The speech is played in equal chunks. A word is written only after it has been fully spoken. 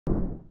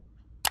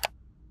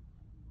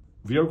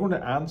We are going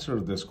to answer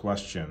this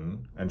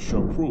question and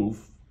show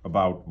proof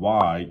about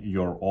why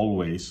you're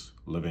always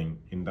living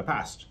in the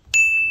past.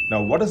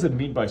 Now, what does it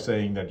mean by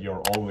saying that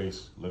you're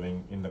always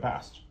living in the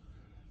past?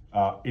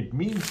 It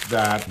means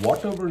that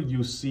whatever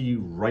you see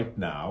right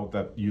now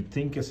that you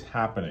think is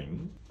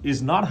happening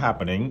is not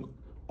happening,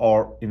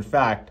 or in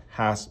fact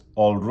has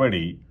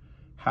already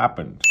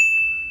happened.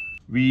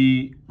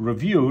 We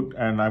reviewed,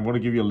 and I'm going to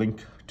give you a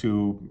link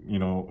to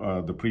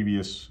the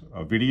previous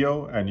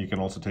video, and you can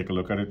also take a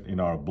look at it in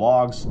our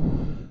blogs.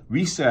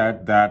 We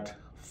said that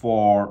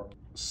for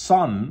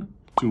sun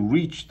to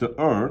reach the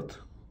earth,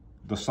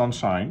 the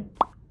sunshine,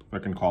 if I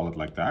can call it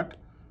like that,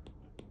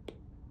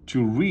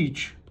 to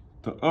reach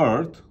the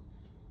earth,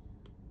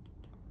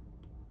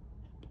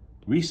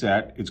 we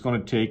said it's going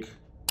to take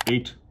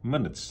 8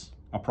 minutes,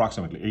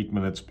 approximately 8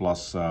 minutes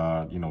plus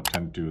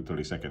 10 to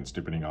 30 seconds,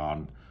 depending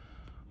on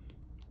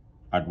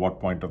at what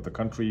point of the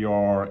country you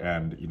are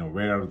and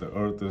where the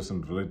earth is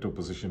in relative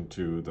position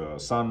to the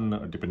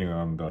sun, depending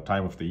on the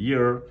time of the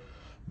year.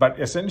 But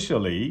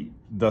essentially,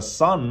 the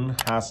sun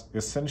has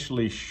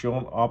essentially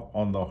shown up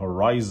on the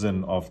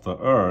horizon of the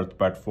earth,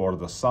 but for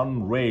the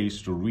sun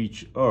rays to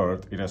reach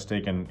earth, it has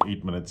taken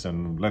 8 minutes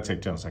and let's say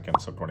 10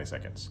 seconds or 20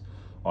 seconds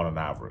on an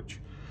average.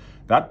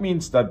 That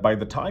means that by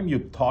the time you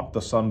thought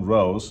the sun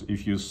rose,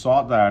 if you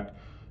saw that,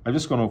 I'm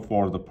just going to,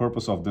 for the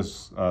purpose of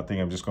this thing,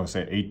 I'm just going to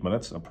say 8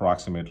 minutes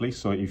approximately.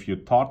 So if you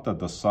thought that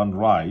the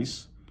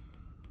sunrise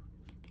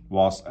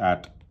was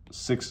at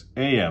 6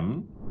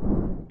 a.m.,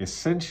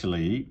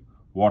 essentially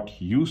what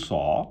you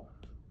saw,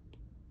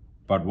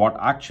 but what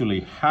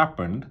actually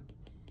happened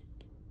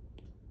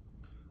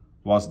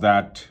was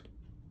that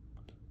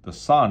the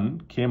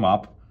sun came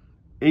up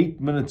 8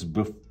 minutes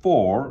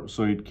before,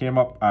 so it came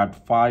up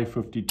at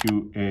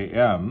 5:52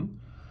 a.m.,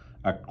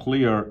 a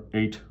clear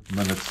 8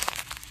 minutes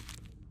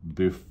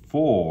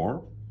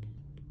before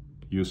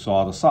you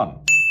saw the sun.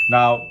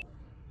 Now,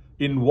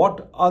 in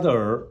what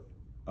other,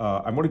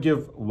 I'm going to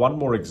give one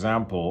more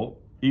example.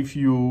 If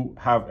you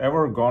have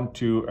ever gone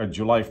to a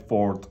July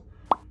 4th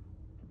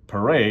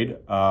parade,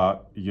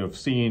 you've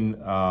seen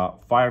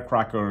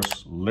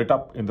firecrackers lit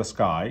up in the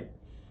sky,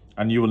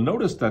 and you will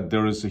notice that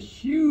there is a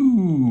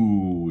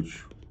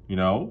huge,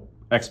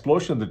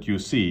 explosion that you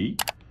see.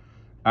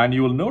 And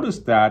you will notice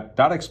that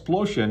that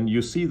explosion,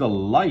 you see the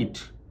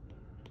light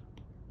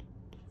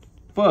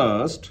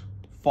first,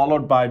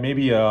 followed by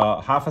maybe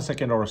a half a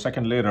second or a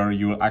second later,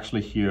 you will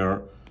actually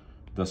hear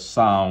the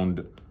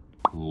sound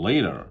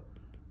later.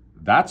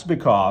 That's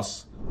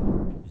because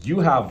you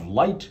have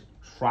light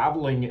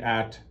traveling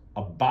at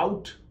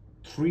about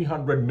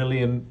 300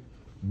 million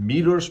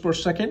meters per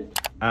second,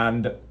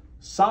 and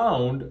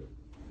sound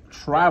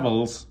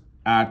travels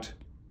at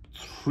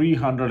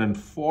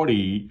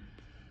 340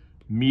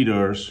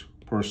 meters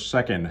per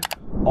second,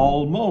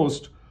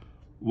 almost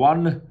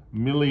 1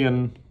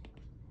 million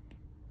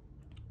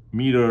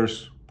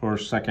meters per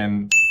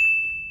second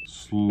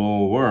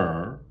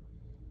slower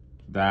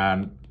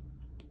than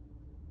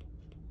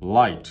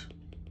light.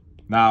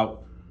 Now,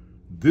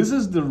 this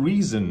is the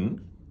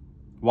reason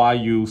why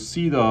you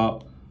see the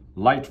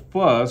light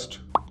first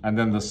and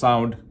then the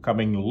sound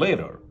coming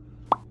later.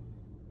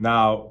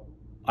 Now,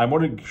 I'm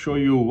going to show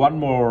you one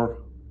more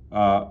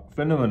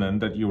phenomenon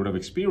that you would have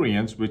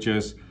experienced, which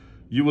is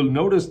you will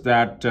notice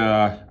that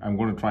I'm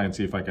going to try and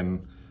see if I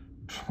can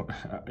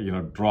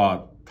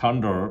draw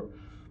thunder.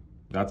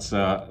 That's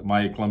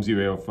my clumsy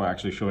way of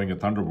actually showing a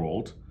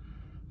thunderbolt.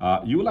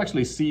 You will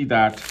actually see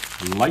that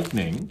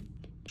lightning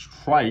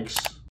strikes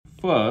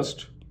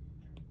first,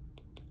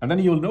 and then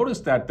you'll notice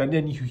that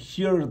then you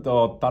hear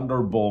the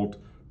thunderbolt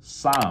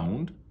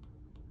sound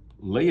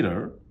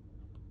later,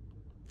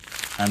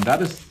 and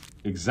that is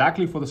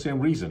exactly for the same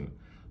reason.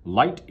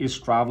 Light is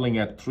traveling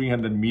at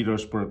 300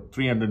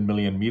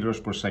 million meters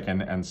per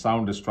second, and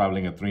sound is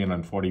traveling at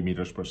 340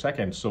 meters per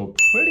second. So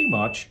pretty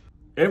much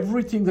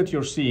everything that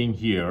you're seeing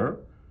here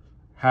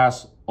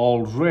has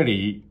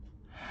already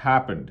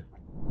happened.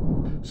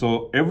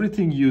 So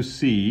everything you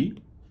see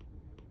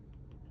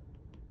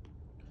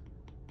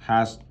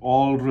has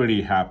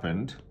already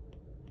happened,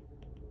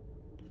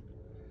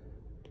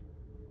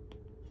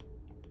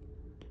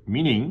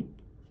 meaning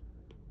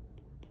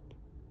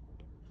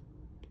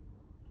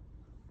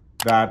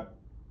that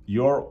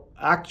you're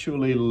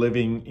actually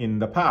living in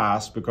the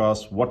past,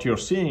 because what you're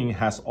seeing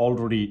has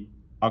already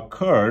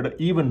occurred.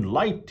 Even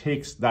light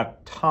takes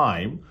that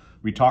time.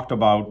 We talked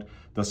about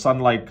the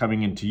sunlight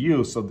coming into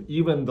you, so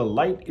even the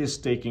light is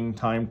taking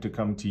time to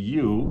come to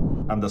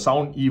you, and the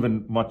sound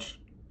even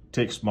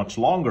takes much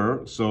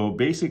longer. So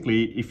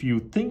basically, if you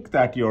think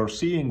that you're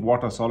seeing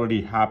what has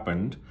already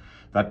happened,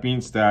 that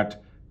means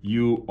that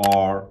you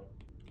are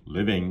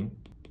living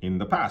in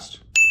the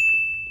past.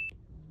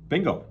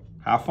 Bingo.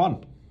 Have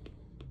fun.